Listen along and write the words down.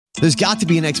There's got to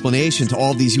be an explanation to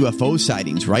all of these UFO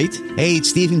sightings, right? Hey,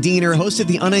 it's Stephen Diener, host of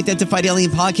the Unidentified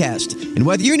Alien Podcast. And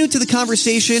whether you're new to the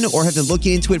conversation or have been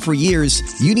looking into it for years,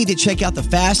 you need to check out the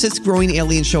fastest growing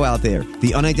alien show out there,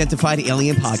 the Unidentified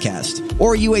Alien Podcast,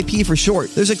 or UAP for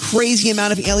short. There's a crazy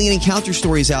amount of alien encounter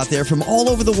stories out there from all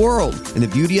over the world. And the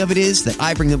beauty of it is that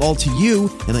I bring them all to you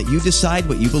and let you decide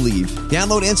what you believe.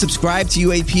 Download and subscribe to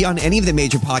UAP on any of the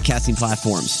major podcasting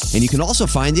platforms. And you can also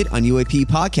find it on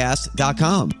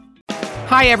UAPpodcast.com.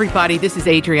 Hi, everybody. This is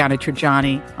Adriana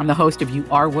Trajani. I'm the host of You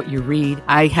Are What You Read.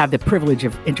 I have the privilege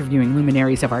of interviewing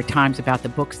luminaries of our times about the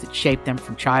books that shaped them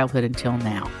from childhood until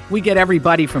now. We get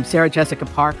everybody from Sarah Jessica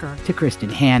Parker to Kristen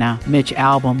Hanna, Mitch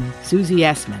Albom, Susie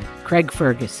Essman, Craig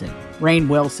Ferguson, Rainn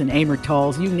Wilson, Amor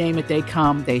Tolls, you name it, they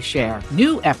come, they share.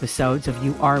 New episodes of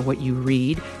You Are What You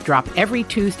Read drop every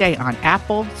Tuesday on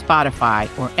Apple, Spotify,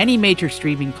 or any major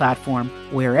streaming platform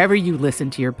wherever you listen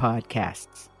to your podcasts.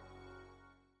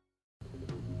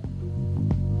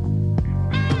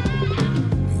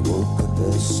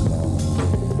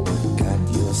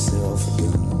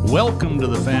 Welcome to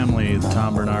the family, the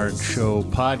Tom Bernard Show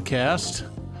podcast.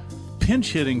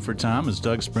 Pinch hitting for Tom is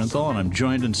Doug Sprinthal, and I'm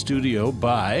joined in studio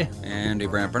by Andy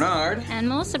Brandt Bernard and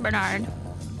Melissa Bernard.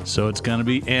 So it's going to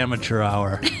be amateur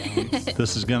hour.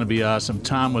 This is going to be awesome.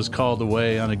 Tom was called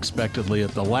away unexpectedly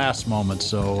at the last moment,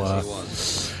 so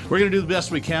we're going to do the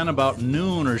best we can. About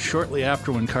noon or shortly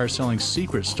after when Car Selling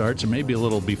Secret starts, or maybe a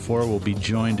little before, we'll be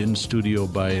joined in studio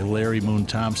by Larry Moon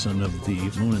Thompson of the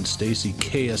Moon and Stacy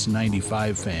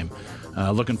KS95 fame.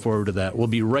 Looking forward to that. We'll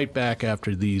be right back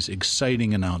after these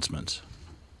exciting announcements.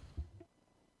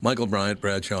 Michael Bryant,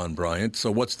 Bradshaw and Bryant. So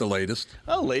what's the latest?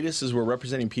 The latest is we're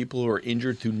representing people who are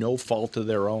injured through no fault of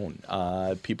their own.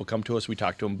 People come to us. We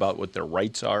talk to them about what their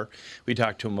rights are. We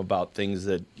talk to them about things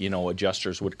that,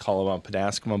 adjusters would call them up and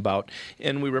ask them about.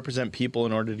 And we represent people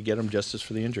in order to get them justice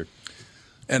for the injured.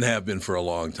 And have been for a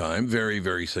long time. Very,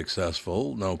 very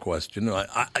successful, no question.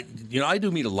 I do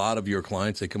meet a lot of your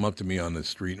clients. They come up to me on the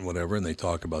street and whatever, and they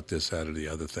talk about this, that, or the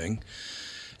other thing.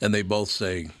 And they both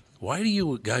say, "Why do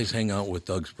you guys hang out with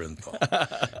Doug Sprinthal?"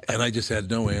 And I just had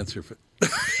no answer for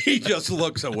He just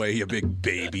looks away, you big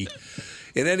baby.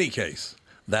 In any case,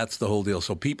 that's the whole deal.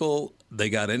 So people, they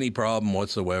got any problem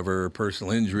whatsoever,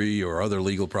 personal injury or other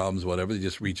legal problems, whatever, they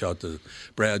just reach out to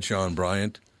Bradshaw and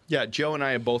Bryant. Yeah, Joe and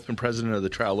I have both been president of the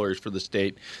trial lawyers for the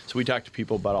state, so we talk to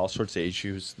people about all sorts of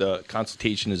issues. The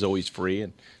consultation is always free,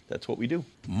 and that's what we do.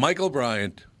 Michael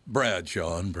Bryant,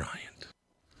 Bradshaw and Bryant.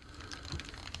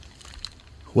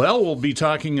 Well, we'll be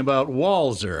talking about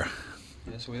Walser.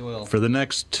 Yes, we will. For the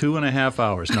next 2.5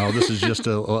 hours. Now, this is just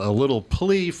a little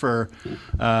plea for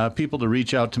people to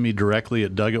reach out to me directly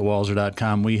at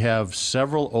doug@walser.com. We have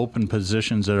several open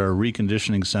positions at our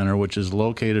reconditioning center, which is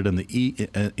located in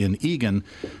Eagan,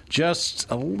 just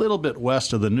a little bit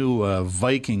west of the new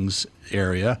Vikings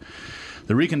area.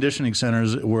 The reconditioning center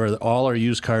is where all our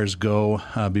used cars go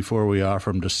before we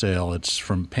offer them to sale. It's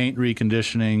from paint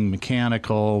reconditioning,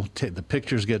 mechanical, the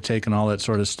pictures get taken, all that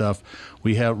sort of stuff.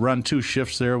 We have run 2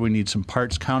 shifts there. We need some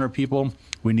parts counter people.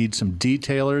 We need some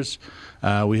detailers.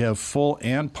 We have full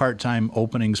and part-time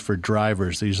openings for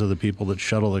drivers. These are the people that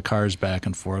shuttle the cars back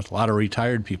and forth. A lot of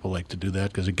retired people like to do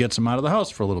that because it gets them out of the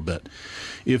house for a little bit.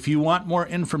 If you want more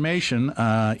information,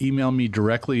 email me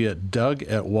directly at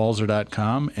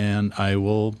doug@walser.com, and I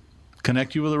will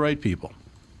connect you with the right people.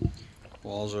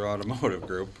 Walser Automotive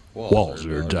Group.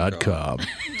 Walser.com.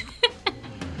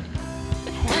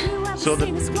 So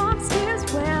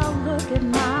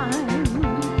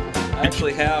I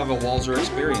actually have a Walser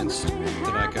experience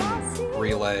that I can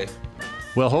relay.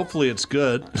 Well, hopefully it's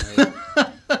good. The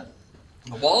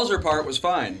Walser part was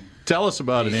fine. Tell us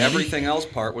about it, Andy. Everything else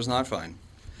part was not fine.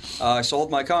 I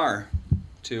sold my car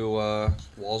to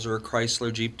Walser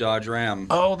Chrysler Jeep Dodge Ram.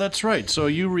 Oh, that's right. So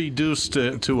you reduced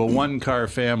to a one-car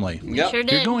family. Yep. Sure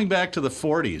did. You're going back to the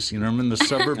 40s. You know, when the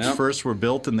suburbs Yep. first were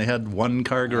built and they had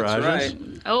one-car garages? That's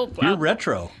right. Oh, wow. You're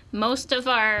retro. Most of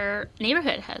our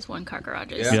neighborhood has one-car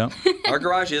garages. Yeah. Our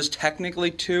garage is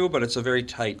technically 2, but it's a very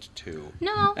tight 2.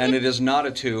 No. And it is not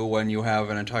a 2 when you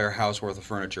have an entire house worth of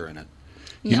furniture in it.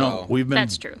 You No, know, we've been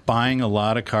that's true. buying a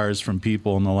lot of cars from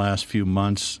people in the last few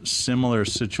months, similar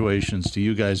situations to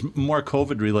you guys, more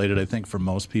COVID-related, I think, for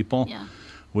most people, Yeah.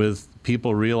 with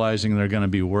people realizing they're going to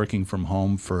be working from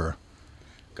home for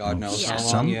God knows how long,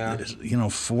 some. yeah. You know,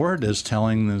 Ford is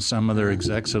telling some of their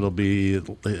execs it'll be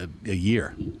a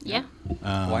year. Yeah.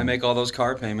 Why make all those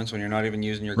car payments when you're not even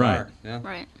using your Right. car? Yeah.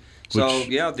 Right. So, Which-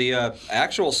 yeah, the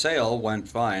actual sale went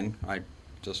fine. I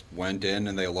just went in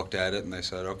and they looked at it and they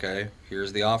said, okay,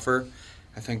 here's the offer.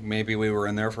 I think maybe we were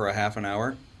in there for a half an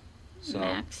hour. So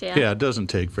Max, Yeah, it doesn't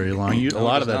take very long. A No,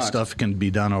 lot it of that does not. stuff can be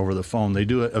done over the phone. They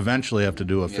do eventually have to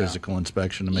do a Yeah. physical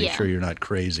inspection to make Yeah. sure you're not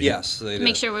crazy. yes, they did.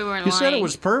 Make sure we weren't You lying. said it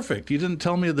was perfect. You didn't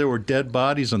tell me there were dead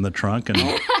bodies in the trunk.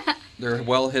 And They're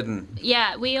well hidden.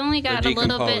 Yeah, we only got a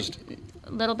They're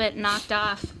little bit knocked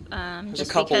off.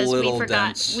 Just couple because little we forgot.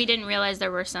 dents. We didn't realize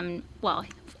there were some. Well,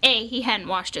 he hadn't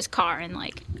washed his car in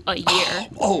like a year.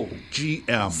 oh,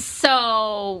 GM.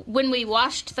 So when we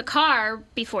washed the car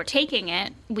before taking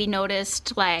it, we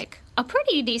noticed like a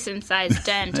pretty decent sized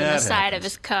dent in the That side of happens.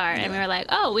 his car, and we were like,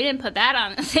 "Oh, we didn't put that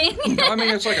on the thing." I mean,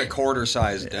 it's like a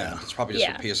quarter-sized dent. It's probably just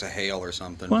Yeah. a piece of hail or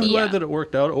something. Well, I'm Yeah. glad that it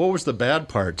worked out. What was the bad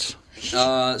parts?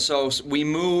 So we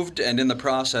moved, and in the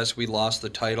process, we lost the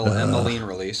title and the lien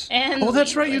release. And Oh,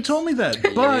 that's right. You told me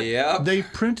that. But Yep. they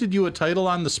printed you a title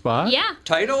on the spot? Yeah.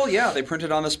 Title, yeah, they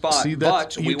printed on the spot. See,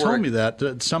 but you told me that.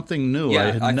 That's something new.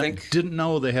 Yeah, I I think- didn't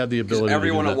know they had the ability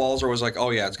everyone to at do that. Walzer was like,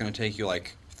 "Oh yeah, it's going to take you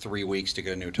like 3 weeks to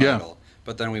get a new Yeah. title."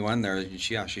 But then we went there.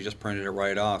 She just printed it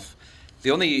right off.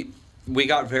 We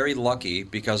got very lucky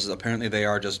because apparently they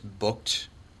are just booked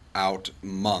out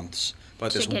months.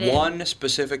 But this To get in. one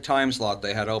specific time slot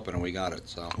they had open, and we got it.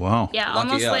 So Wow. Yeah, Lucky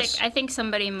almost us. like I think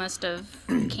somebody must have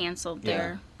canceled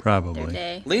their Probably.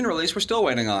 day. lien release, we're still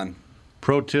waiting on.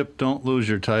 Pro tip, don't lose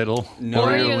your title No,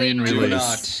 or Or your your lien lien Do release.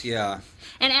 not. Yeah.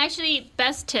 And actually,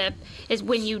 best tip is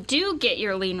when you do get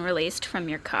your lien released from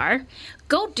your car,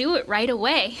 go do it right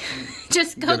away.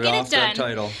 Just go Get it get off it that done.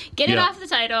 title. Get it Yeah. off the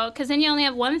title, because then you only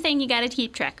have one thing you got to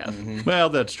keep track of. Mm-hmm. Well,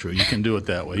 that's true. You can do it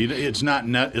that way. It's not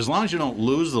net, as long as you don't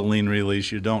lose the lien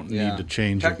release, you don't Yeah. need to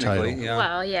change your Technically, title. yeah.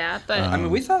 Well, yeah, but I mean,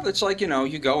 we thought it's like,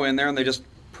 you go in there and they just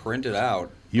print it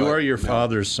out. You But are your no,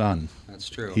 father's son. That's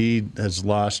true. He has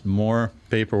lost more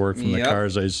paperwork from the Yep.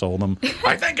 cars I sold him.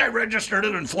 I think I registered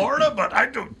it in Florida, but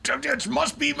it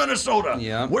must be Minnesota.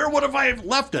 Yeah. Where would have I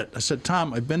left it? I said,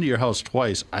 Tom, I've been to your house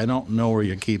twice. I don't know where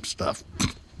you keep stuff.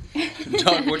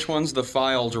 Doug, which one's the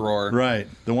file drawer? Right.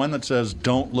 The one that says,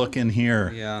 don't look in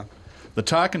here. Yeah. The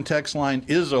talk and text line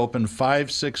is open,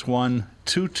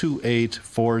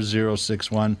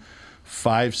 561-228-4061.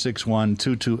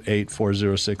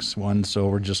 561-228-4061. So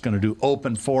we're just going to do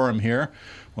open forum here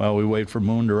while we wait for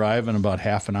Moon to arrive in about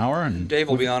half an hour. And Dave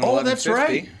will be on Oh, that's 11:50.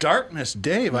 right. Darkness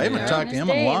Dave. I haven't Yeah. talked to him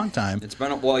in a Dave. long time. It's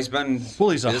been he's been Well,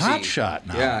 he's a busy. hot shot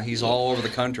now. Yeah, he's all over the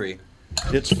country.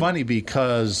 It's funny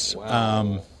because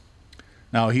Wow.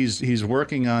 now he's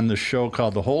working on the show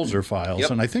called The Holzer Files,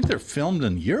 Yep. and I think they're filmed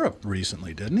in Europe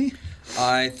recently, didn't he?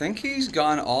 I think he's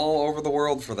gone all over the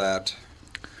world for that.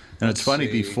 And it's Let's funny,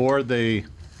 see. before they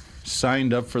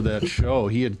signed up for that show,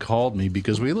 he had called me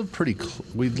because we lived pretty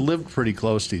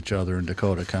close to each other in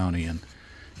Dakota County, and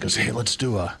he goes, "Hey, let's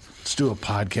do a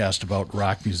podcast about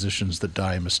rock musicians that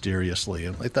die mysteriously."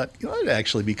 And I thought, it'd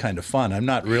actually be kind of fun. I'm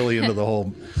not really into the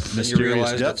whole mysterious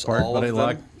realized death it's part, all but of I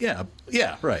like, them?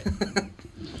 yeah, right.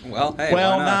 Well, hey,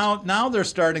 Well, why not? now they're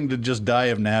starting to just die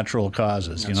of natural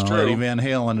causes. That's Eddie true. Van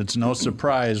Halen. It's no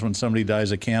surprise when somebody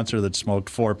dies of cancer that smoked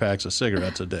 4 packs of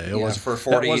cigarettes a day. It Yeah, was for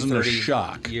 40, that wasn't 30 a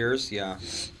shock. years. Yeah,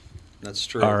 that's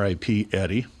true. R.I.P.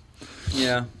 Eddie.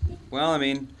 Yeah. Well, I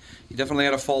mean, he definitely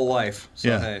had a full life. So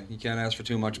Yeah. hey, you can't ask for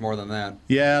too much more than that.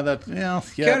 Yeah, You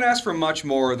can't ask for much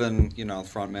more than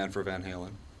front man for Van Halen.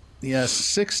 Yeah,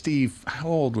 60. How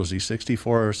old was he?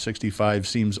 64 or 65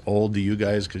 seems old to you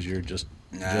guys because you're just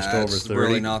over it's 30.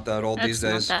 really not that old that's these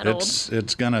not days. that old.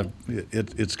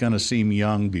 It's gonna seem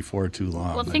young before too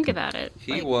long. Well, think about it.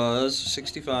 He Like, was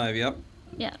 65. Yep.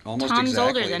 yeah, almost Tom's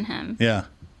older exactly. than him. Yeah.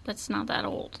 That's not that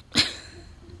old.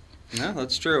 Yeah,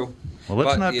 that's true. Well,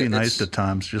 let's But, not yeah, be nice it's- to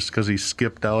Tom's just because he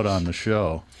skipped out on the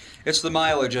show. It's the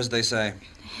mileage, as they say.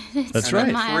 That's And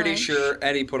right. I'm pretty Mileage. sure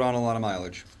Eddie put on a lot of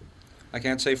mileage. I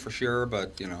can't say for sure,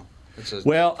 but it's a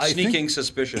Well, I sneaking think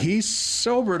suspicion. He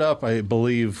sobered up, I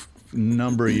believe, a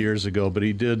number of years ago, but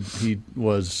the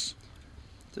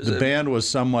band was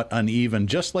somewhat uneven,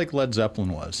 just like Led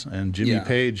Zeppelin was. And Jimmy Yeah.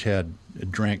 Page had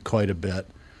drank quite a bit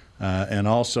and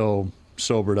also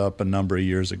sobered up a number of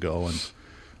years ago. And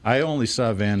I only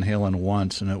saw Van Halen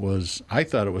once, and I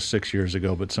thought it was 6 years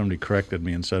ago, but somebody corrected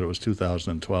me and said it was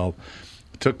 2012.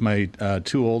 Took my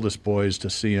 2 oldest boys to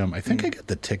see him. I think I got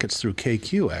the tickets through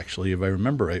KQ, actually, if I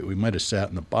remember right. We might have sat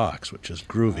in the box, which is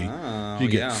groovy. Oh, you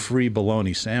get yeah. free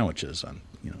bologna sandwiches on,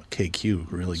 KQ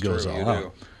really goes True, all you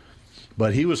out. do.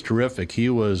 But he was terrific. He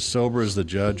was sober as the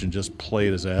judge and just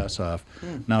played his ass off.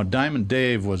 Now, Diamond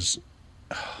Dave was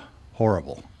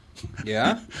horrible.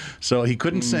 Yeah? So he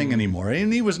couldn't sing anymore.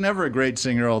 And he was never a great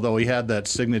singer, although he had that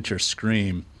signature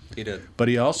scream. He did. But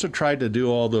he also tried to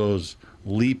do all those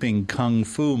leaping kung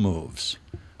fu moves.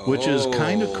 which is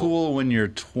kind of cool when you're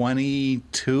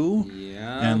 22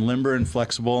 and limber and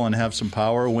flexible and have some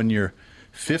power. When you're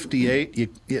 58,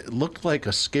 it looked like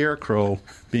a scarecrow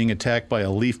being attacked by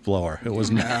a leaf blower. It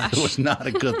was not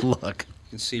a good look. You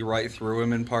can see right through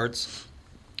him in parts.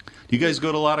 Do you guys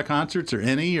go to a lot of concerts or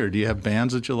do you have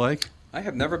bands that you like? I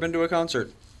have never been to a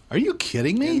concert. Are you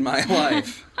kidding me? In my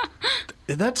life.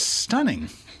 That's stunning.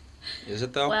 Is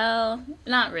it, though? Well,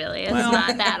 not really. It's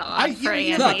not that odd for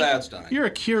Andy. It's not that stunning. You're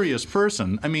a curious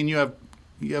person. I mean, you have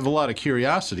a lot of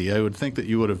curiosity. I would think that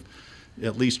you would have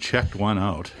at least checked one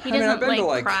out. He doesn't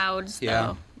like crowds,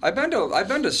 though. I've been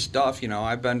to stuff,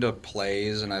 I've been to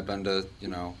plays and I've been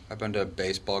to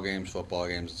baseball games, football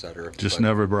games, etc. Just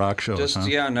never rock shows,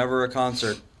 huh? Never a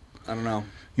concert. I don't know.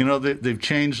 They've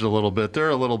changed a little bit. They're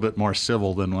a little bit more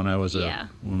civil than when I was a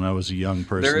young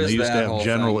person. They used to have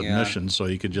general admission, so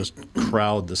you could just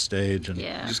crowd the stage and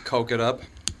just coke it up.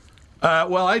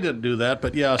 Well, I didn't do that,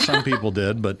 but some people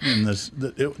did. But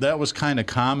that was kind of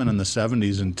common in the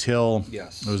 70s until there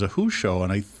was a Who show,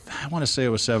 and I want to say it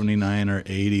was 79 or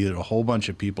 80 that a whole bunch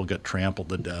of people got trampled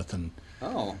to death in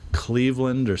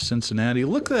Cleveland or Cincinnati.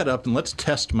 Look that up and let's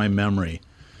test my memory.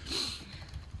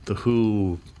 The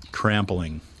Who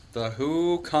trampling. The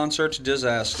Who concert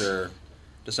disaster,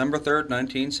 December 3rd,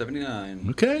 1979.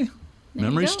 Okay.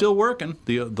 Memory's still working.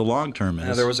 The long term is.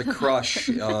 Yeah, there was a crush.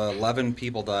 11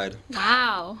 people died.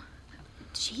 Wow.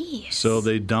 Jeez. So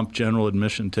they dumped general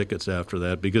admission tickets after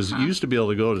that because you used to be able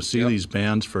to go to see these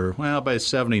bands for, by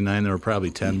 79 they were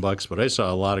probably $10, but I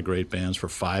saw a lot of great bands for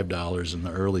 $5 in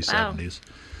the early 70s.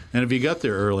 And if you got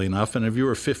there early enough, and if you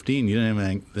were 15, you didn't have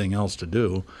anything else to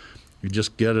do, you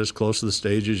just get as close to the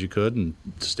stage as you could and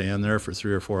stand there for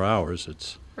 3 or 4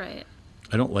 hours. Right.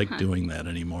 I don't like doing that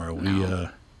anymore. No.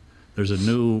 There's a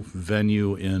new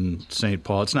venue in St.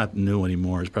 Paul. It's not new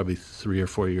anymore. It's probably 3 or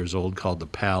 4 years old, called the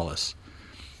Palace.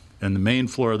 And the main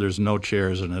floor, there's no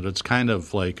chairs in it. It's kind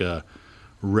of like a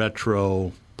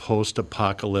retro,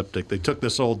 post-apocalyptic. They took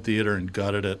this old theater and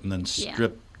gutted it and then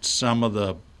stripped some of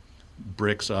the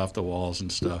bricks off the walls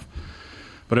and stuff.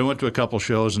 But I went to a couple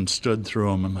shows and stood through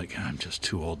them. I'm like, I'm just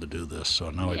too old to do this. So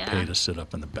now I pay to sit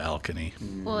up in the balcony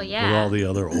with all the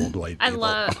other old white people.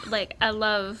 I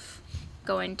love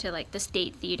going to the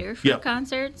State Theater for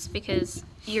concerts because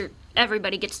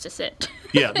everybody gets to sit.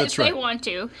 Yeah, that's if they want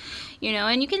to,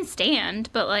 and you can stand,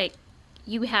 but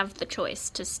you have the choice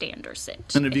to stand or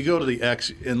sit. And if you go to the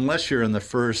X, unless you're in the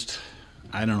first,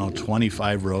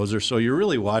 25 rows or so, you're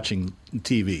really watching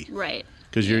TV. Right.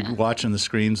 Because you're watching the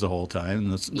screens the whole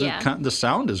time. And the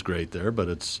sound is great there,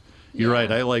 but you're right.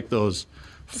 I like those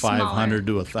 500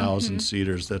 to 1,000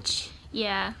 seaters.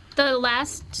 Yeah. The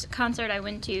last concert I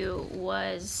went to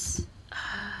was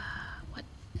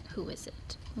who is it?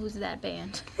 Who's that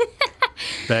band?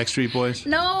 Backstreet Boys?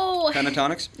 No.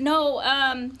 Pentatonix? No.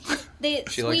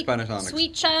 She likes Pentatonix.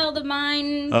 Sweet Child of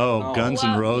Mine. Oh, Guns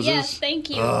N' Roses? Yes, thank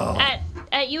you. Oh.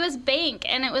 At US Bank,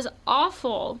 and it was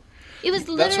awful. It was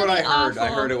literally That's what I heard. Awful. I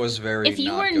heard it was very If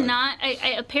you not were good. not,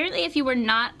 apparently if you were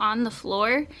not on the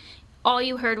floor, all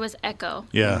you heard was echo.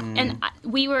 Yeah. And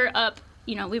we were up,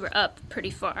 we were up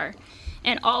pretty far.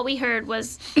 And all we heard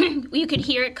was, you could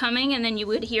hear it coming, and then you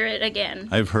would hear it again.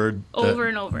 I've heard over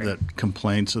and over. That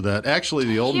complaints of that. Actually,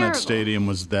 the Old Met Stadium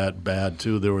was that bad,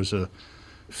 too. There was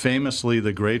famously,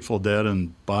 the Grateful Dead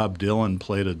and Bob Dylan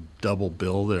played a double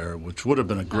bill there, which would have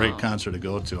been a great concert to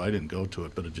go to. I didn't go to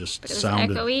it, but it just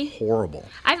sounded horrible.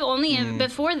 I've only,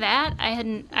 before that, I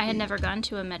had never gone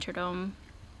to a Metrodome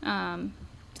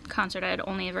concert. I had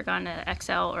only ever gone to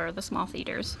XL or the small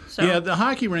theaters. So. Yeah, the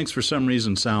hockey rinks for some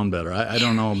reason sound better. I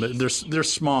don't know, but they're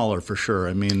smaller for sure.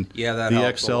 I mean,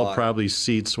 the XL probably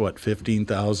seats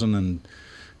 15,000,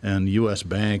 and US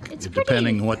Bank,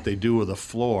 depending on what they do with the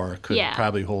floor, could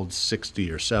probably hold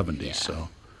 60 or 70. Yeah. So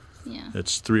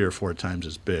it's 3 or 4 times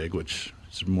as big, which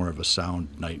is more of a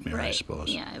sound nightmare, I suppose.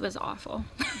 Yeah, it was awful.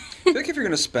 I think if you're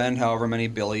going to spend however many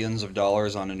billions of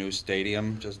dollars on a new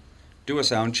stadium, just do a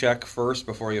sound check first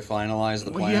before you finalize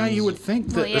the plans. Well, yeah, you would think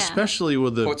that, especially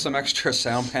with the put some extra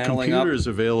sound paneling computers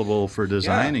available for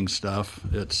designing stuff.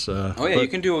 It's you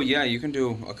can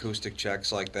do acoustic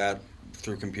checks like that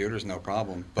through computers, no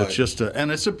problem. But it's just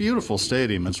and it's a beautiful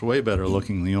stadium. It's way better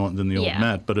looking than the old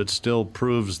Met, but it still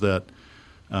proves that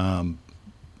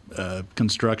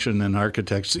construction and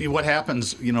architects. See what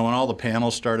happens, when all the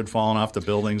panels started falling off the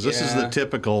buildings. This is the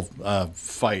typical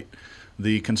fight.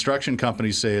 The construction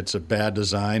companies say it's a bad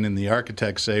design, and the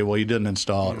architects say, well, you didn't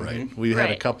install it right. We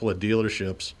had a couple of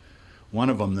dealerships,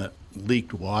 one of them that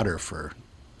leaked water for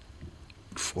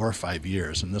 4 or 5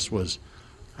 years, and this was,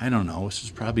 I don't know, this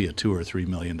is probably a $2 or $3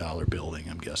 million building,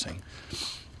 I'm guessing.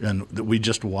 And we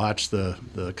just watched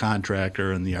the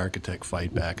contractor and the architect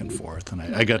fight back and forth. And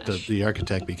I got the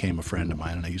architect became a friend of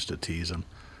mine, and I used to tease him.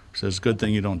 So it's a good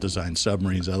thing you don't design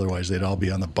submarines, otherwise they'd all be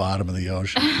on the bottom of the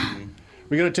ocean.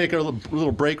 We're going to take a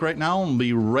little break right now, and we'll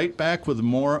be right back with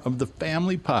more of the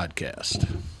Family Podcast.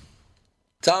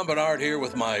 Tom Bernard here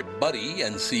with my buddy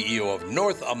and CEO of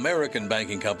North American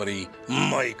Banking Company,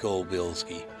 Michael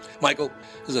Bilski. Michael,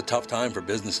 this is a tough time for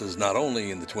businesses not only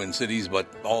in the Twin Cities, but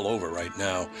all over right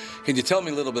now. Can you tell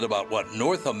me a little bit about what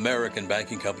North American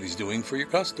Banking Company is doing for your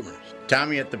customers?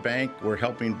 Tommy, at the bank, we're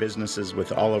helping businesses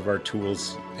with all of our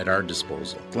tools at our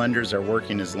disposal. Lenders are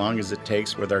working as long as it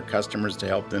takes with our customers to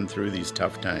help them through these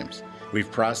tough times. We've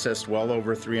processed well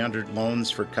over 300 loans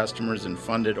for customers and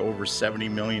funded over $70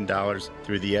 million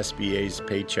through the SBA's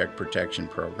Paycheck Protection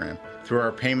Program. Through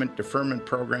our payment deferment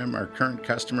program, our current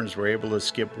customers were able to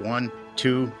skip 1,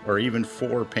 2, or even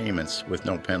 4 payments with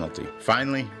no penalty.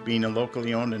 Finally, being a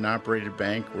locally owned and operated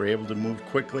bank, we're able to move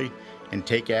quickly and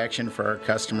take action for our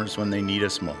customers when they need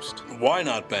us most. Why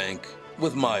not bank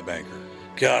with my banker?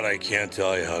 God, I can't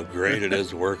tell you how great it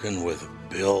is working with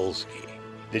Bilski.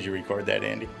 Did you record that,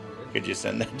 Andy? Could you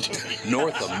send that to me?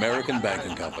 North American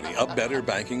Banking Company, a better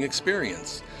banking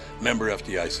experience. Member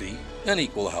FDIC, an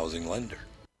equal housing lender.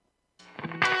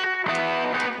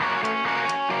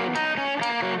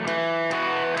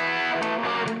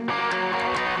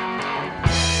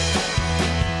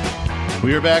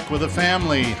 We are back with a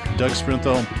family. Doug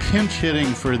Sprinthal pinch hitting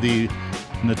for the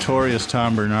notorious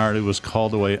Tom Bernard, who was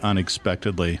called away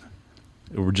unexpectedly.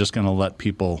 We're just going to let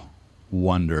people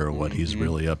wonder what he's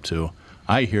really up to.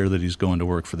 I hear that he's going to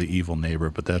work for the Evil Neighbor,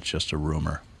 but that's just a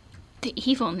rumor. The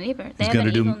Evil Neighbor? He's going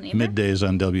to do middays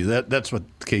on That's what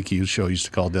KQ's show used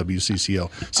to call WCCO.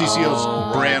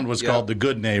 CCO's brand was called The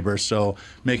Good Neighbor, so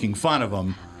making fun of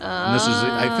him. And this is,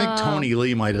 I think Tony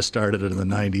Lee might have started it in the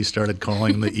 90s, started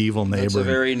calling him the Evil Neighbor. It's a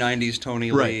very 90s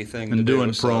Tony Lee thing and to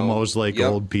doing do, promos like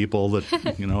old people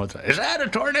that, you know, it's, is that a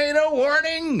tornado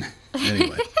warning?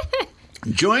 Anyway,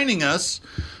 joining us,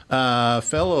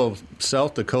 fellow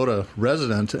South Dakota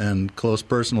resident and close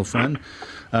personal friend,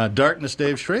 Darkness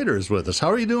Dave Schrader is with us.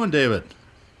 How are you doing, David?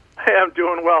 Hey, I'm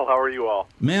doing well. How are you all?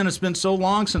 Man, it's been so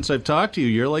long since I've talked to you.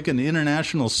 You're like an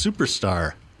international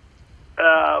superstar.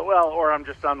 Or I'm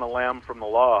just on the lam from the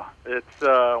law. It's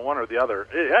one or the other.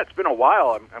 Yeah, it's been a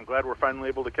while. I'm glad we're finally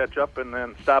able to catch up and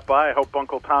then stop by. I hope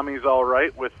Uncle Tommy's all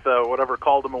right with whatever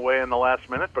called him away in the last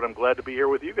minute, but I'm glad to be here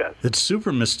with you guys. It's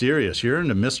super mysterious. You're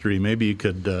into mystery. Maybe you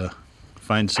could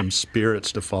find some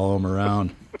spirits to follow him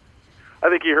around. I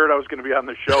think he heard I was going to be on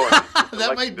the show. And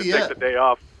that might be take the day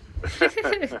off.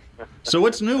 So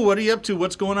what's new? What are you up to?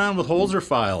 What's going on with Holzer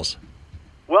Files?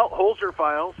 Well, Holzer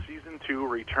Files Season 2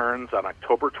 returns on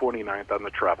October 29th on the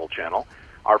Travel Channel.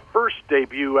 Our first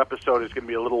debut episode is going to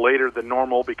be a little later than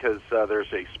normal because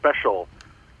there's a special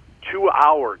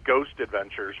 2-hour ghost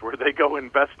adventures where they go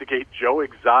investigate Joe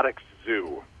Exotic's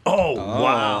zoo. Oh,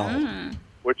 wow.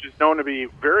 Which is known to be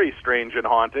very strange and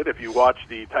haunted. If you watch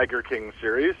the Tiger King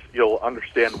series, you'll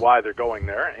understand why they're going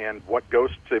there and what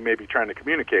ghosts they may be trying to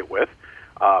communicate with.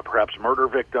 Perhaps murder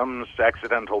victims,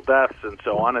 accidental deaths, and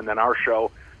so on. And then our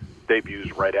show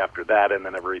debuts right after that, and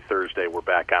then every Thursday we're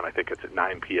back on. I think it's at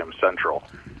 9 p.m. Central.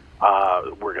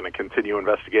 We're going to continue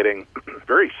investigating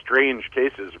very strange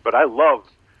cases, but I love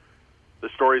the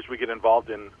stories we get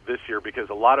involved in this year because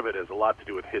a lot of it has a lot to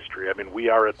do with history. I mean, we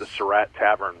are at the Surratt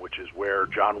Tavern, which is where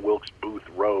John Wilkes Booth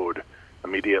rode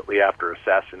immediately after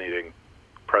assassinating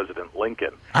President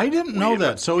Lincoln. I didn't know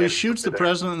that. So he shoots the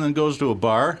president and then goes to a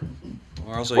bar?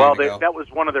 Well, that was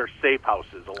one of their safe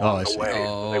houses along the way.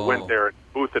 Oh. They went there, and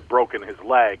Booth had broken his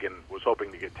leg and was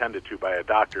hoping to get tended to by a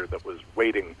doctor that was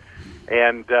waiting.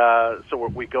 And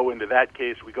so we go into that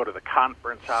case. We go to the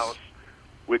conference house,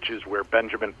 which is where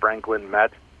Benjamin Franklin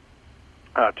met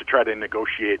to try to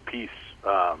negotiate peace.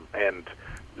 And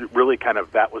really kind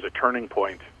of that was a turning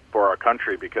point for our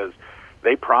country because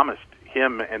they promised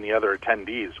him and the other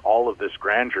attendees all of this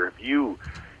grandeur. If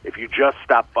you just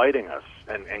stop fighting us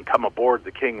and come aboard,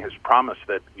 the king has promised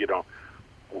that, you know,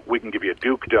 we can give you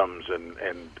dukedoms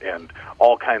and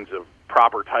all kinds of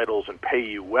proper titles and pay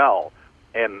you well.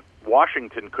 And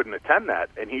Washington couldn't attend that.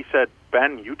 And he said,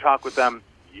 Ben, you talk with them,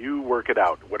 you work it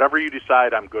out. Whatever you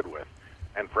decide, I'm good with.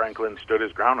 And Franklin stood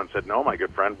his ground and said, no, my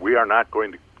good friend, we are not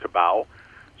going to bow.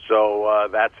 So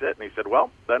that's it. And he said,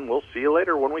 well, then we'll see you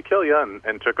later when we kill you,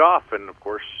 and took off. And, of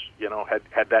course, you know,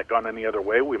 had that gone any other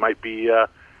way, we might be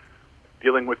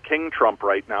dealing with King Trump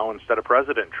right now instead of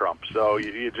President Trump. So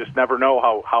you just never know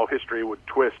how history would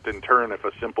twist and turn if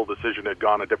a simple decision had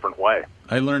gone a different way.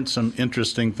 I learned some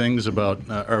interesting things about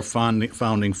our founding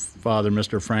father,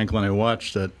 Mr. Franklin. I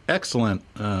watched an excellent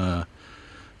show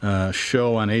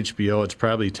on HBO. It's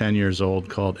probably 10 years old,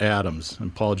 called Adams,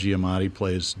 and Paul Giamatti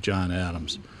plays John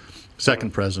Adams,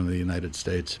 second president of the United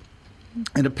States.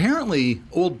 And apparently,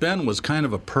 old Ben was kind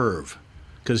of a perv,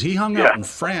 because he hung out in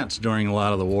France during a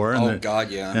lot of the war. And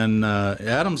And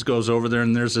Adams goes over there,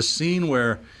 and there's a scene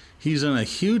where he's in a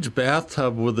huge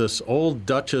bathtub with this old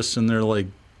duchess, and they're like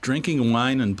drinking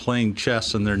wine and playing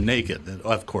chess, and they're naked. And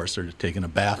of course, they're taking a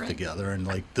bath together, and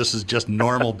like this is just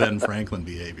normal Ben Franklin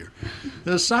behavior.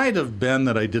 The side of Ben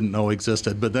that I didn't know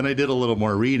existed, but then I did a little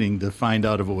more reading to find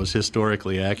out if it was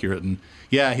historically accurate. And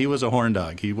yeah, he was a horn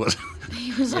dog. He was.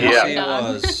 He was a He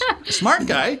was. Smart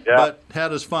guy, but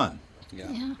had his fun. Yeah.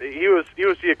 He was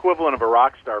the equivalent of a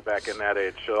rock star back in that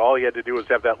age. So all he had to do was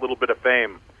have that little bit of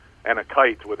fame and a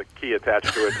kite with a key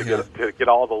attached to it to get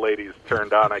all the ladies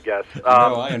turned on, I guess.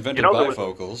 I invented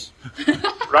bifocals.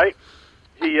 Right?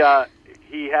 He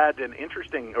had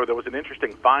there was an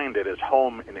interesting find at his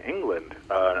home in England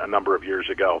a number of years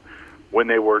ago. When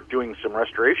they were doing some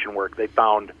restoration work, they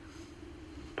found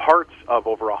parts of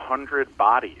over 100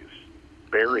 bodies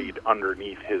buried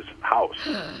underneath his house.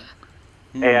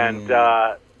 And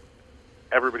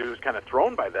everybody was kind of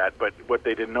thrown by that, but what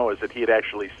they didn't know is that he had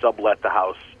actually sublet the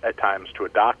house at times to a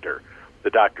doctor. The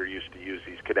doctor used to use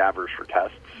these cadavers for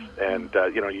tests, and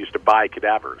he used to buy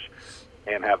cadavers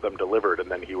and have them delivered,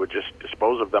 and then he would just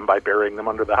dispose of them by burying them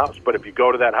under the house. But if you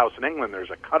go to that house in England,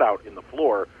 there's a cutout in the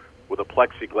floor with a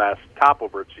plexiglass top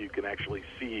over it, so you can actually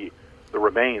see the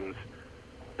remains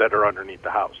that are underneath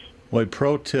the house. Well,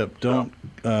 pro tip, don't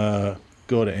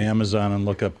go to Amazon and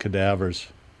look up cadavers.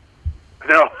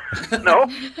 No.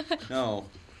 No.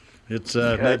 It's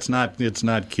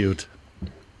not cute.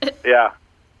 Yeah.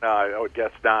 No, I would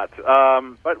guess not.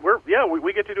 But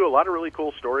we get to do a lot of really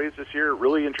cool stories this year,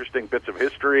 really interesting bits of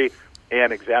history,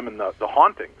 and examine the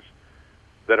hauntings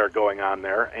that are going on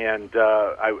there. And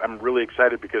I'm really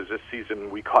excited because this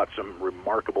season we caught some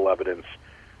remarkable evidence,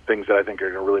 things that I think are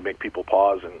going to really make people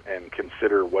pause and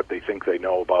consider what they think they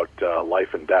know about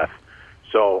life and death.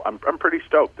 So I'm pretty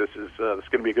stoked. This is going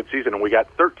to be a good season, and we got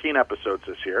 13 episodes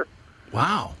this year.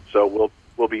 Wow! So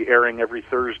we'll be airing every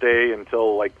Thursday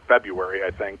until like February,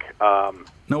 I think. Now,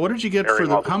 what did you get for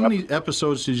how many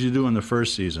episodes did you do in the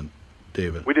first season,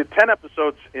 David? We did 10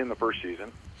 episodes in the first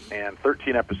season and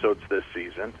 13 episodes this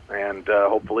season, and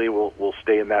hopefully we'll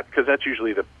stay in that, because that's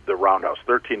usually the roundhouse.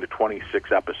 13 to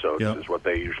 26 episodes is what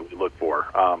they usually look for,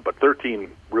 but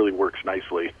 13 really works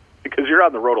nicely because you're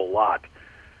on the road a lot.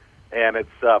 And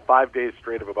it's 5 days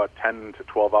straight of about 10 to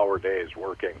 12-hour days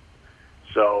working.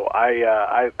 So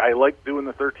I like doing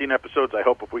the 13 episodes. I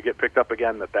hope if we get picked up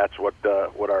again that's what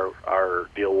our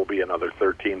deal will be, another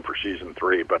 13 for season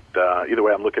 3. But either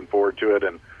way, I'm looking forward to it,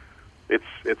 and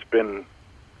it's been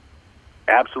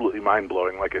absolutely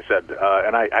mind-blowing, like I said.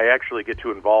 And I actually get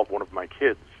to involve one of my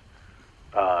kids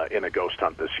in a ghost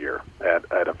hunt this year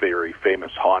at a very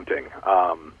famous haunting.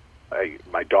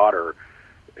 My daughter,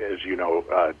 as you know,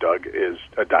 Doug, is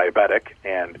a diabetic,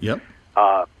 and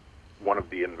one of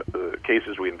the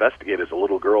cases we investigate is a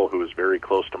little girl who is very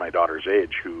close to my daughter's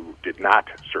age who did not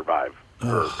survive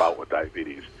her bout with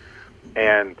diabetes.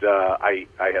 And I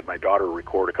had my daughter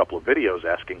record a couple of videos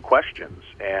asking questions,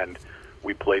 and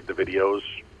we played the videos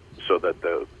so that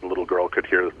the little girl could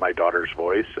hear my daughter's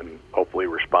voice and hopefully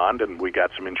respond, and we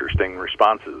got some interesting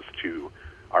responses to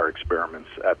our experiments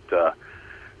at the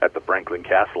Franklin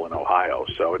Castle in Ohio.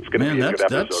 So it's going to be a good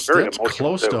episode. Very emotional,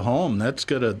 close to home.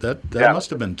 That must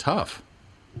have been tough.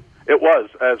 It was.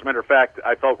 As a matter of fact,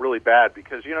 I felt really bad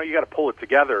because, you got to pull it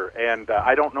together, and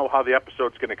I don't know how the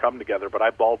episode's going to come together, but I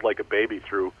bawled like a baby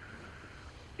through,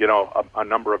 a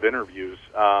number of interviews.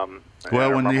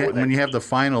 Well, when you have the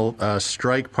final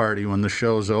strike party, when the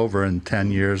show's over in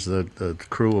 10 years, the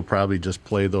crew will probably just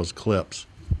play those clips.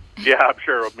 Yeah, I'm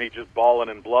sure of me just bawling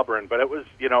and blubbering, but it was,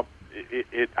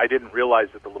 I didn't realize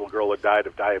that the little girl had died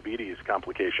of diabetes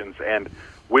complications, and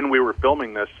when we were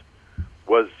filming this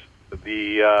was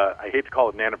I hate to call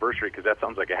it an anniversary because that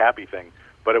sounds like a happy thing,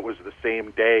 but it was the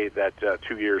same day that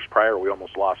 2 years prior we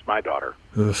almost lost my daughter.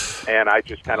 Oof. And I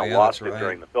just kind of lost it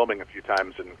during the filming a few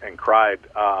times and cried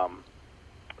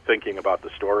thinking about the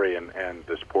story and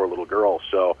this poor little girl,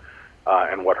 so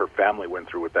and what her family went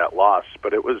through with that loss.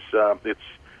 But it was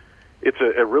it's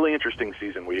a really interesting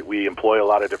season. We employ a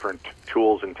lot of different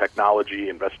tools and technology,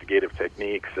 investigative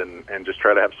techniques, and just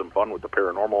try to have some fun with the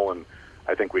paranormal. And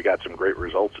I think we got some great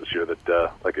results this year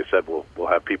that, like I said, we'll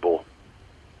have people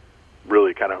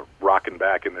really kind of rocking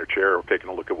back in their chair, taking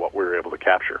a look at what we were able to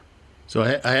capture. So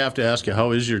I have to ask you,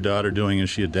 how is your daughter doing? Is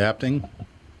she adapting?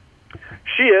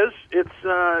 She is. It's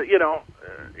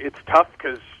it's tough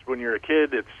because when you're a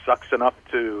kid, it sucks enough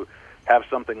to have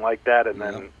something like that, and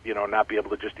then not be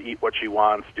able to just eat what she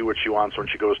wants, do what she wants when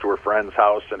she goes to her friend's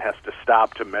house, and has to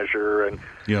stop to measure and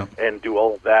do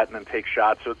all of that, and then take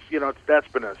shots. So it's that's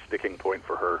been a sticking point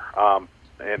for her,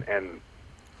 and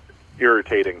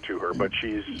irritating to her. But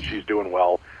she's doing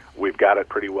well. We've got it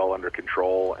pretty well under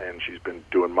control, and she's been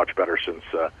doing much better since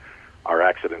our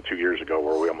accident 2 years ago,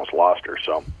 where we almost lost her.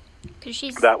 So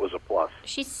that was a plus.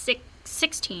 She's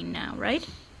 16 now, right?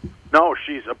 No,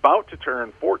 she's about to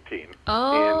turn 14.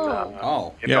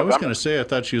 Oh. In yeah, I was November. going to say, I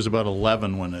thought she was about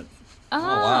 11 when it... Oh,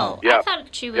 wow. Yeah. I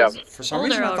thought she was For some older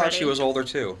reason, I already. thought she was older,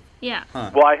 too. Yeah.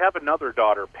 Huh. Well, I have another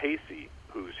daughter, Pacey,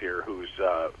 who's here, who's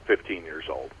 15 years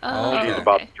old. Oh, She's okay.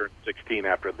 about to turn 16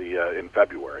 after in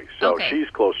February, so Okay. she's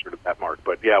closer to that mark.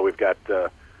 But yeah, we've got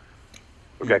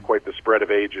quite the spread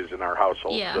of ages in our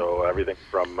household. Yeah. So everything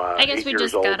from I guess 8 we years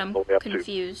just old got them all the way up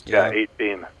confused. to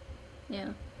 18. Yeah.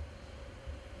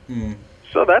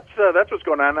 So that's what's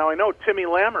going on now. I know Timmy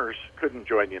Lammers couldn't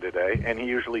join you today, and he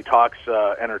usually talks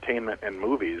entertainment and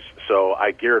movies. So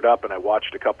I geared up and I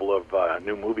watched a couple of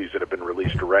new movies that have been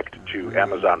released direct to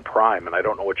Amazon Prime. And I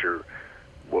don't know what your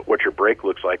break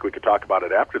looks like. We could talk about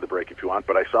it after the break if you want.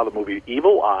 But I saw the movie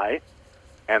Evil Eye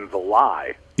and The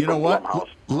Lie. You know from what?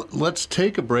 Blumhouse. Let's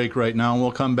take a break right now, and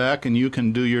we'll come back, and you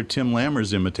can do your Tim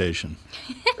Lammers imitation.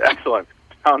 Excellent.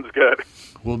 Sounds good.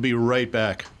 We'll be right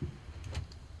back.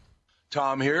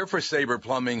 Tom here for Sabre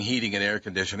Plumbing, Heating, and Air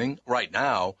Conditioning. Right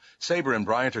now, Sabre and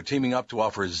Bryant are teaming up to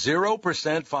offer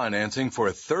 0% financing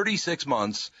for 36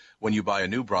 months when you buy a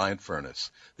new Bryant furnace.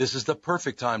 This is the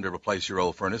perfect time to replace your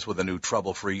old furnace with a new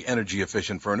trouble-free,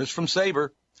 energy-efficient furnace from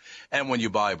Sabre. And when you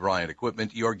buy Bryant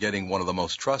equipment, you're getting one of the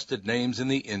most trusted names in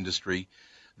the industry.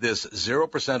 This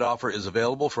 0% offer is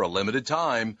available for a limited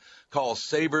time. Call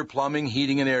Sabre Plumbing,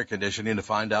 Heating, and Air Conditioning to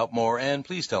find out more, and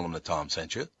please tell them that Tom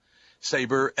sent you.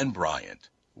 Sabre and Bryant,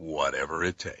 whatever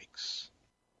it takes.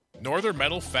 Northern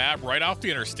Metal Fab, right off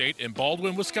the interstate in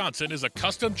Baldwin, Wisconsin, is a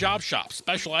custom job shop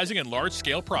specializing in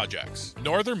large-scale projects.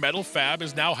 Northern Metal Fab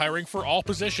is now hiring for all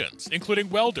positions, including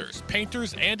welders,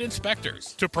 painters, and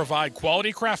inspectors, to provide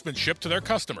quality craftsmanship to their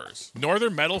customers.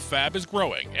 Northern Metal Fab is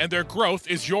growing, and their growth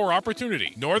is your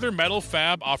opportunity. Northern Metal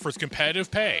Fab offers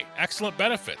competitive pay, excellent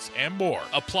benefits, and more.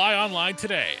 Apply online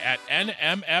today at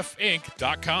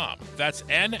nmfinc.com. That's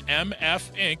nmfinc.com.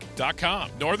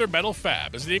 Northern Metal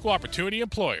Fab is an equal opportunity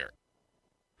employer.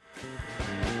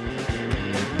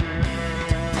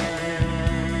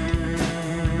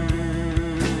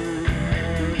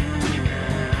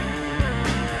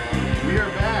 We are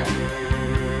back.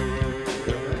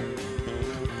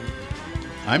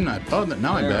 I'm not. Oh,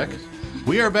 now I'm back.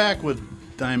 We are back with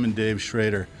Diamond Dave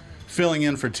Schrader, filling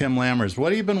in for Tim Lammers.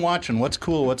 What have you been watching? What's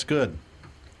cool? What's good?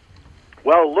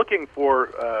 Well, looking for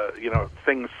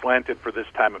things slanted for this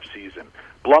time of season.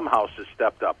 Blumhouse has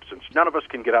stepped up since none of us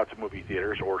can get out to movie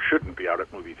theaters or shouldn't be out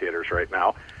at movie theaters right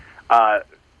now.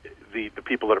 The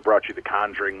people that have brought you the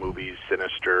Conjuring movies,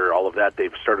 Sinister, all of that,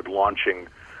 they've started launching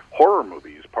horror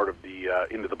movies, part of the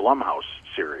into the Blumhouse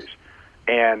series.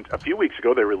 And a few weeks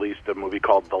ago, they released a movie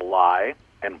called The Lie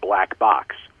and Black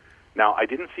Box. Now, I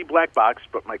didn't see Black Box,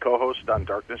 but my co-host on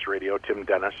Darkness Radio, Tim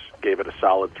Dennis, gave it a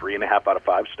solid 3.5 out of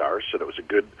 5 stars, said it was a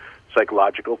good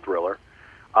psychological thriller.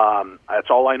 That's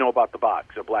all I know about the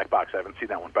Black Box. I haven't seen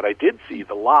that one. But I did see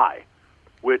The Lie,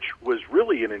 which was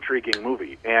really an intriguing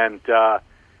movie. And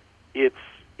it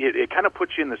kind of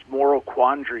puts you in this moral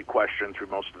quandary question through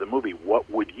most of the movie. What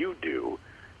would you do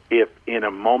if in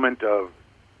a moment of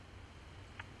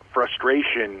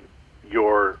frustration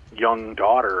your young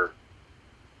daughter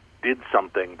did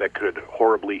something that could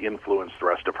horribly influence the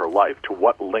rest of her life? To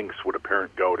what lengths would a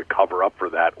parent go to cover up for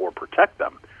that or protect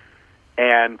them?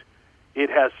 And it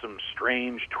has some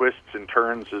strange twists and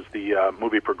turns as the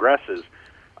movie progresses.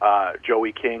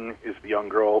 Joey King is the young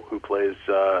girl who plays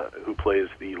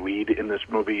the lead in this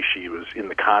movie. She was in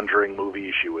the Conjuring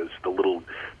movie. She was the little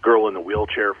girl in the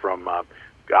wheelchair from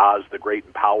Oz the Great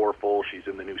and Powerful. She's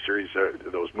in the new series,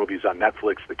 those movies on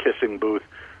Netflix, The Kissing Booth.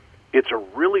 It's a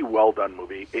really well-done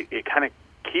movie. It kind of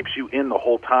keeps you in the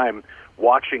whole time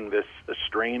watching this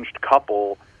estranged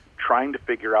couple trying to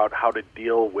figure out how to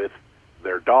deal with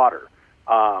their daughter.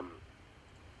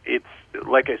 It's,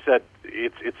 like I said,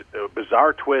 it's a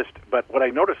bizarre twist, but what I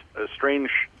noticed, a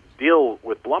strange deal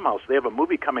with Blumhouse, they have a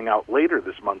movie coming out later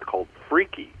this month called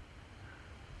Freaky,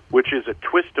 which is a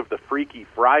twist of the Freaky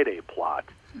Friday plot,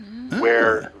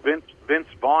 where Vince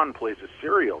Vaughn plays a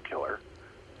serial killer,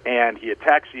 and he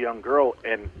attacks a young girl,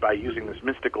 and by using this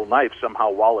mystical knife, somehow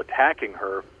while attacking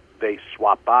her, they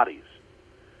swap bodies.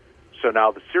 So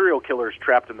now the serial killer is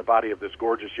trapped in the body of this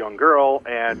gorgeous young girl,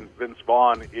 and Vince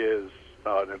Vaughn is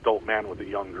an adult man with a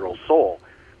young girl's soul.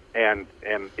 And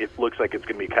it looks like it's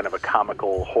going to be kind of a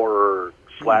comical horror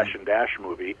slash and dash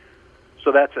movie.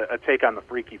 So that's a take on the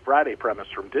Freaky Friday premise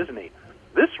from Disney.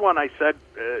 This one, I said,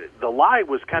 The Lie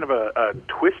was kind of a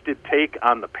twisted take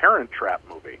on the Parent Trap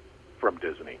movie from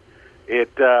Disney.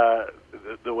 It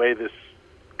the way this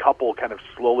couple kind of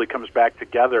slowly comes back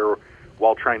together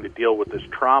while trying to deal with this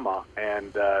trauma,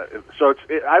 and so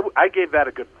I gave that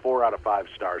a good 4 out of 5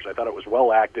 stars. I thought it was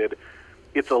well acted.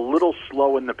 It's a little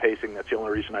slow in the pacing. That's the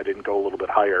only reason I didn't go a little bit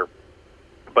higher.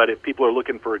 But if people are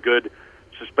looking for a good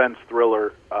suspense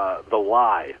thriller, The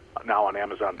Lie, now on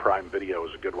Amazon Prime Video,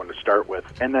 is a good one to start with.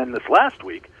 And then this last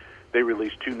week, they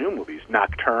released 2 new movies,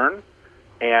 Nocturne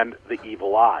and The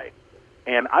Evil Eye.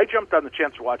 And I jumped on the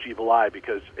chance to watch Evil Eye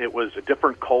because it was a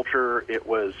different culture. It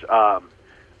was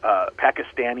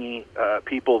Pakistani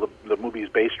people the movie is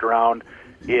based around.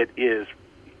 It is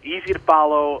easy to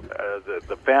follow.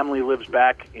 The family lives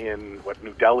back in,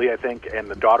 New Delhi, I think, and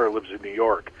the daughter lives in New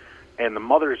York. And the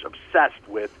mother is obsessed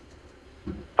with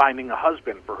finding a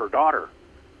husband for her daughter.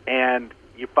 And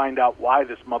you find out why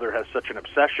this mother has such an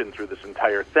obsession through this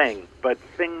entire thing. But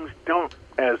things don't,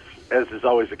 as is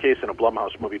always the case in a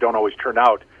Blumhouse movie, don't always turn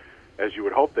out as you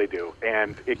would hope they do.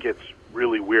 And it gets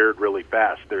really weird really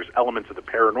fast. There's elements of the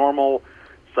paranormal,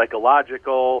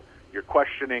 psychological. You're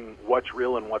questioning what's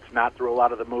real and what's not through a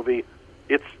lot of the movie.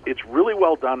 It's really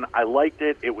well done. I liked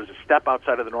it. It was a step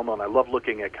outside of the normal, and I love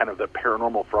looking at kind of the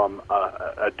paranormal from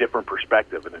a different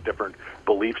perspective and a different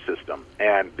belief system.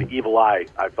 And The Evil Eye,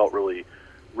 I felt really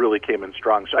came in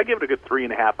strong. So I give it a good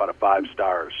 3.5 out of 5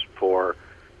 stars for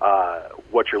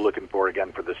what you're looking for,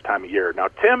 again, for this time of year. Now,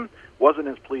 Tim wasn't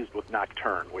as pleased with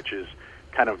Nocturne, which is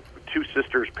kind of 2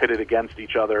 sisters pitted against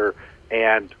each other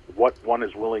and what one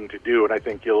is willing to do. And I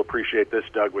think you'll appreciate this,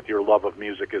 Doug, with your love of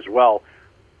music as well.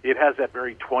 It has that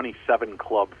very 27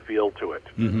 Club feel to it,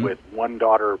 with one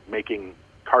daughter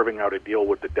carving out a deal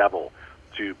with the devil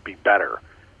to be better,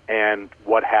 and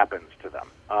what happens to them.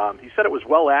 He said it was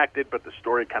well acted, but the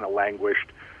story kind of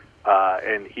languished,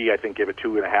 and he, I think, gave it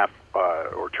 2.5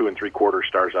 or 2 3/4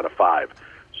 stars out of 5.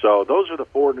 So those are the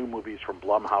 4 new movies from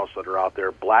Blumhouse that are out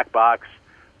there: Black Box,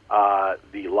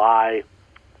 The Lie,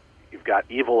 you've got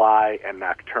Evil Eye, and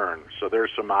Nocturne. So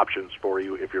there's some options for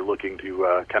you if you're looking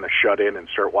to kind of shut in and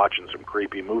start watching some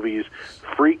creepy movies.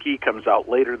 Freaky comes out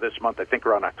later this month, I think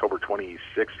around October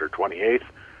 26th or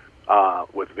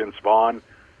 28th, with Vince Vaughn.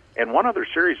 And one other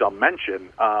series I'll mention,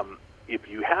 if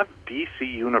you have DC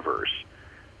Universe,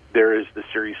 there is the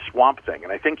series Swamp Thing,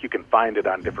 and I think you can find it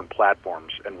on different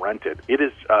platforms and rent it. It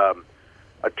is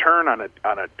a turn on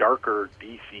a darker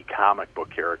DC comic book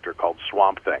character called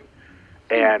Swamp Thing.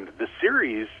 And the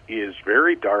series is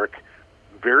very dark,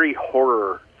 very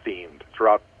horror-themed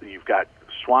throughout. You've got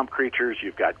swamp creatures,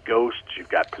 you've got ghosts, you've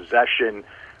got possession.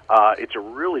 It's a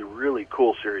really, really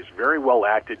cool series, very well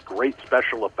acted, great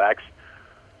special effects.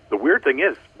 The weird thing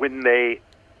is, when they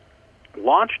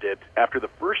launched it, after the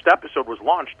first episode was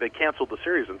launched, they canceled the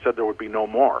series and said there would be no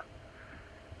more.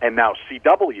 And now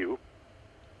CW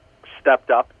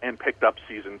stepped up and picked up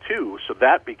season 2, so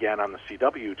that began on the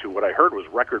CW to what I heard was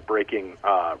record-breaking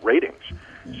ratings.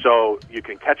 So you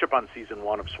can catch up on season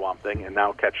 1 of Swamp Thing and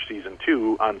now catch season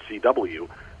 2 on CW.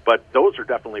 But those are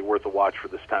definitely worth a watch for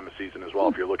this time of season as well,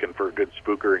 if you're looking for a good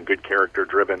spooker and good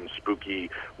character-driven, spooky,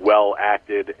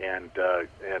 well-acted, and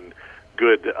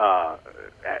good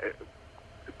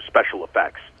special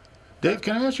effects. Dave,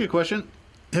 can I ask you a question?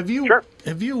 Have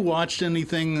you watched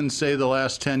anything in, say, the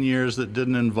last 10 years that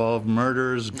didn't involve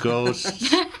murders,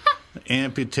 ghosts,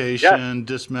 amputation,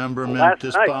 dismemberment,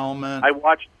 disembowelment?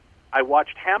 I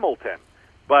watched Hamilton,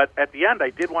 but at the end I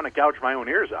did want to gouge my own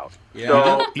ears out. Yeah.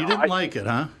 So, you didn't like it,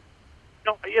 huh?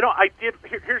 No, I did.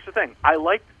 Here's the thing. I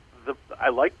liked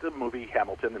the movie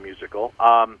Hamilton, the musical.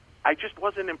 I just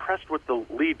wasn't impressed with the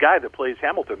lead guy that plays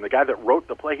Hamilton, the guy that wrote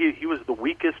the play. He was the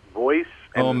weakest voice.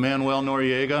 Manuel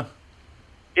Noriega?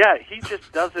 Yeah, he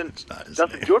just doesn't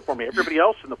do it for me. Everybody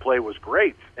else in the play was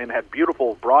great and had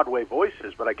beautiful Broadway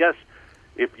voices, but I guess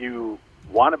if you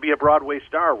want to be a Broadway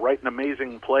star, write an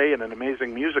amazing play and an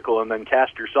amazing musical, and then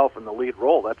cast yourself in the lead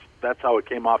role. That's how it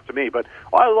came off to me. But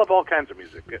I love all kinds of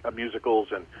musicals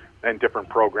and different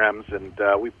programs, and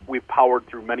we've powered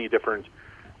through many different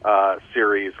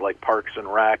series like Parks and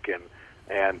Rec and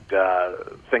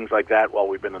things like that while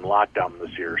we've been in lockdown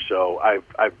this year. So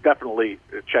I've definitely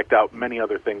checked out many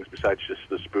other things besides just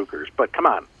the spookers. But come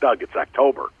on, Doug, it's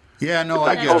October. Yeah, no,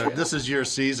 I get it. This is your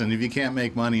season. If you can't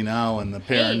make money now in the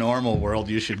paranormal world,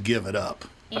 you should give it up.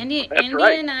 Andy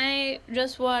right. and I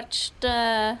just watched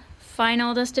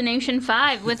Final Destination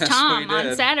 5 with Yes, Tom we on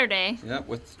did. Saturday. Yeah,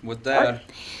 with Dad.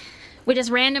 We just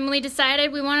randomly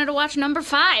decided we wanted to watch number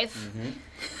 5.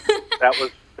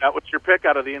 That was your pick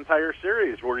out of the entire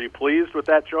series. Were you pleased with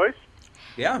that choice?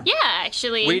 Yeah. Yeah,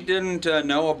 actually. We didn't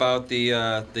know about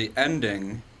the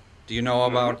ending. Do you know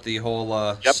about the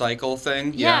whole cycle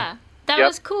thing? Yeah. That Yep.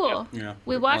 was cool. Yeah.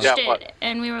 We watched Yeah, it was. it,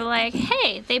 and we were like,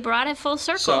 hey, they brought it full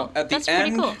circle. So at the That's pretty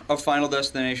end cool. of Final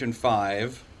Destination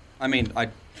 5, I mean, I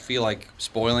feel like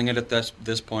spoiling it at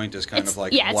this point is kind It's- of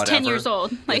like yeah, it's whatever. 10 years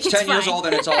old. Like, it's it's 10 years fine. old,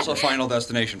 and it's also Final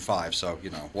Destination 5, so,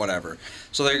 whatever.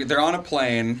 So they're on a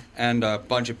plane, and a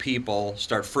bunch of people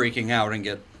start freaking out and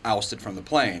get ousted from the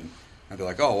plane. And they're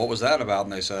like, oh, what was that about?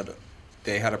 And they said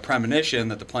they had a premonition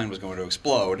that the plane was going to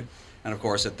explode, and of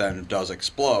course it then does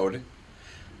explode.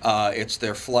 It's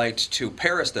their flight to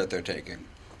Paris that they're taking.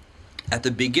 At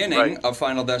the beginning Right. of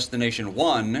Final Destination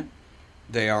 1,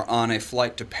 they are on a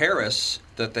flight to Paris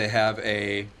that they have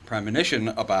a premonition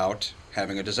about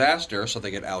having a disaster, so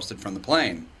they get ousted from the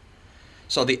plane.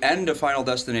 So the end of Final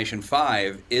Destination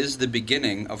 5 is the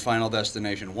beginning of Final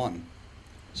Destination 1.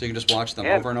 So you can just watch them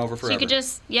And- over and over So forever. you could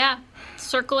just,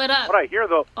 circle it up. What I hear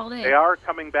though, All day. they are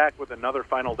coming back with another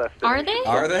Final Destination. Are they?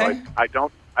 Are they?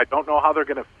 So I don't know how they're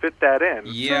going to fit that in.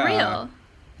 Yeah. For real.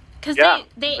 Because Yeah.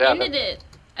 they Yeah, ended it.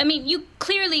 I mean, you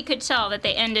clearly could tell that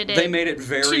they ended it. They made it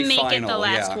very to make final. it the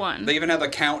last yeah. one. They even have a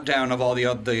countdown of all the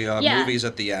Yeah. movies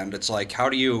at the end. It's like, how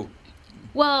do you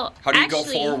Well, go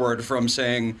actually, forward from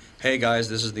saying, "Hey guys,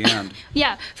 this is the end"?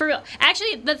 Yeah, for real.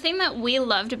 Actually, the thing that we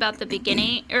loved about the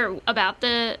beginning, or about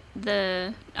the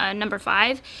number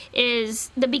 5,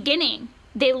 is the beginning.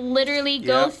 They literally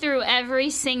go Yeah. through every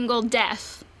single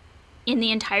death in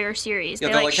the entire series. Yeah,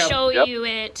 they they'll, like have- show Yep. you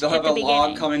it They'll at have the a beginning.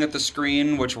 log coming at the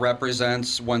screen, which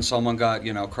represents when someone got,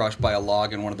 crushed by a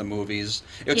log in one of the movies.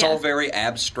 It's Yeah. all very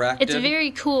abstracted. It's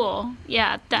very cool.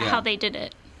 Yeah, Yeah. how they did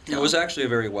it. It was actually a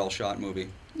very well shot movie.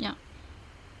 Yeah.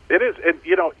 It is, and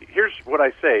here's what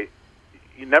I say: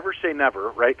 you never say never,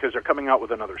 right? Because they're coming out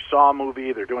with another Saw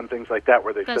movie. They're doing things like that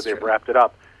where they That's said they've true. wrapped it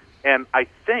up. And I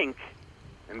think,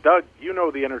 and Doug, you know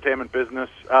the entertainment business,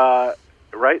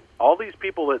 right? All these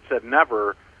people that said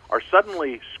never are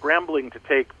suddenly scrambling to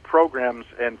take programs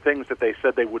and things that they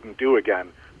said they wouldn't do again.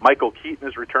 Michael Keaton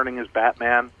is returning as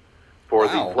Batman for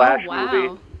Wow. the Flash Oh, wow.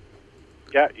 movie.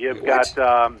 Yeah, you've What?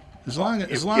 got. As long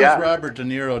as Yeah. Robert De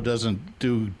Niro doesn't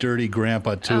do Dirty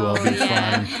Grandpa 2, Oh, I'll be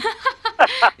yeah. fine.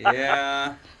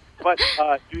 Yeah. But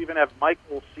you even have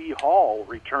Michael C. Hall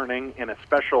returning in a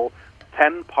special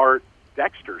 10-part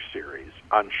Dexter series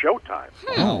on Showtime.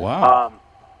 Oh, wow.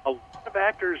 A lot of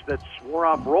actors that swore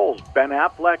off roles. Ben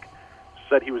Affleck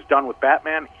said he was done with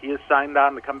Batman. He has signed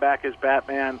on to come back as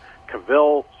Batman.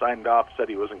 Cavill signed off, said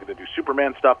he wasn't going to do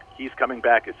Superman stuff. He's coming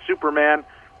back as Superman.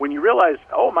 When you realize,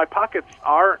 my pockets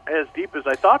aren't as deep as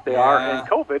I thought they are, Yeah. and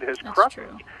COVID has That's crushed true.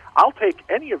 me, I'll take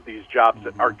any of these jobs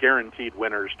that are guaranteed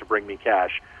winners to bring me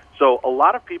cash. So a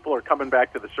lot of people are coming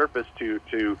back to the surface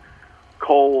to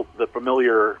cull the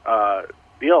familiar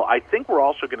deal. I think we're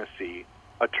also going to see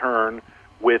a turn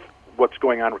with what's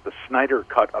going on with the Snyder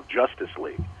cut of Justice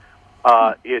League.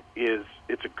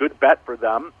 It's a good bet for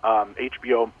them.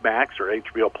 HBO Max or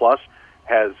HBO Plus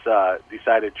has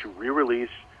decided to re-release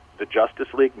the Justice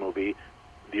League movie,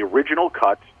 the original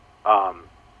cut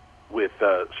with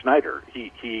Snyder.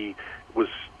 He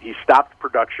stopped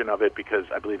production of it because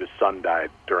I believe his son died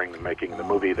during the making of the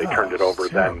movie. They turned it over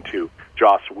then to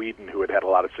Joss Whedon, who had a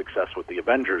lot of success with the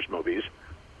Avengers movies.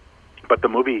 But the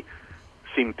movie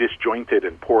seemed disjointed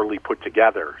and poorly put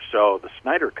together. So the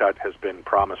Snyder cut has been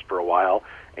promised for a while,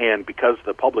 and because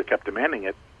the public kept demanding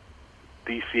it,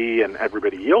 DC and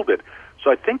everybody yielded.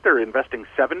 So I think they're investing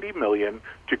 $70 million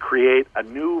to create a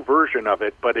new version of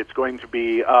it, but it's going to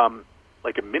be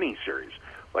like a mini-series.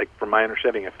 Like, from my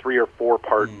understanding, a 3 or 4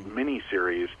 part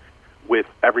mini-series with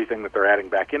everything that they're adding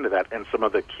back into that. And some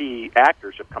of the key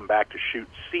actors have come back to shoot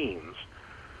scenes.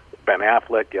 Ben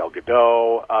Affleck, Gal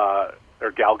Gadot,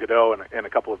 and a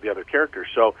couple of the other characters.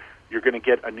 So you're going to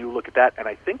get a new look at that. And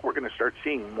I think we're going to start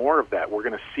seeing more of that. We're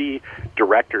going to see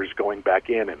directors going back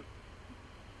in and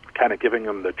kind of giving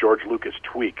them the George Lucas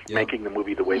tweak, making the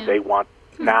movie the way they want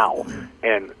now.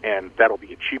 And that'll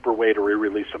be a cheaper way to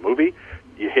re-release a movie.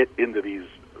 You hit into these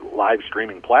live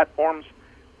streaming platforms.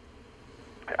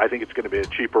 I think it's going to be a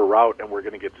cheaper route, and we're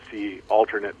going to get to see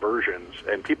alternate versions.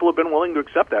 And people have been willing to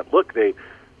accept that. Look, they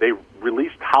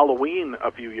released Halloween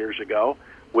a few years ago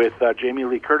with Jamie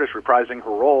Lee Curtis reprising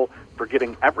her role for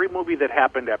getting every movie that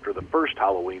happened after the first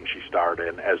Halloween she starred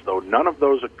in, as though none of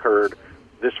those occurred.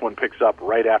 This one picks up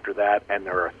right after that, and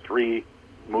there are 3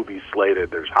 movies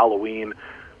slated. There's Halloween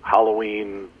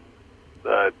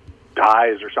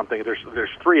Dies or something. There's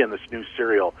 3 in this new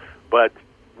serial, but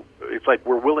it's like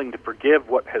we're willing to forgive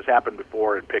what has happened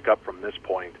before and pick up from this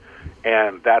point.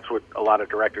 And that's what a lot of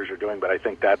directors are doing, but I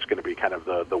think that's going to be kind of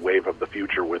the wave of the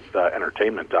future with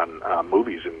entertainment on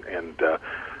movies and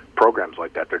programs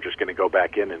like that. They're just going to go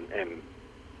back in and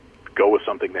go with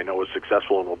something they know is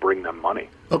successful and will bring them money.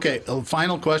 Okay, a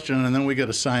final question, and then we got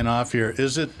to sign off here.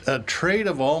 Is it a trait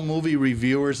of all movie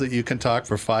reviewers that you can talk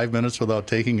for 5 minutes without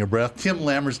taking a breath? Tim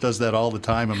Lammers does that all the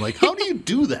time. I'm like, how do you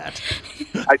do that?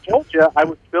 I told you I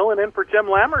was filling in for Tim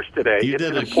Lammers today. It's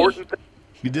an important thing.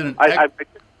 You didn't.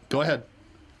 Go ahead.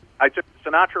 I took the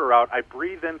Sinatra route. I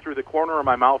breathe in through the corner of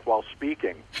my mouth while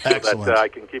speaking so that I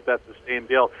can keep that sustained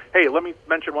deal. Hey, let me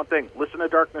mention one thing. Listen to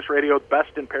Darkness Radio,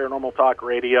 best in paranormal talk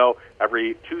radio,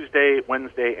 every Tuesday,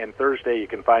 Wednesday, and Thursday. You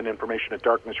can find information at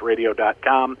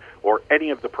darknessradio.com or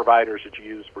any of the providers that you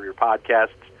use for your podcasts.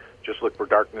 Just look for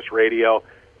Darkness Radio.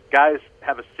 Guys,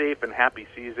 have a safe and happy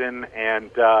season, and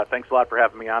thanks a lot for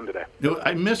having me on today.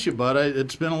 I miss you, bud.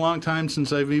 It's been a long time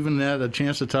since I've even had a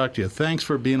chance to talk to you. Thanks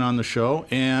for being on the show,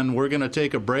 and we're going to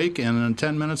take a break, and in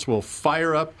 10 minutes we'll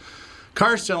fire up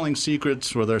Car Selling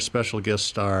Secrets with our special guest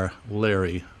star,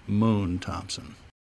 Larry Moon Thompson.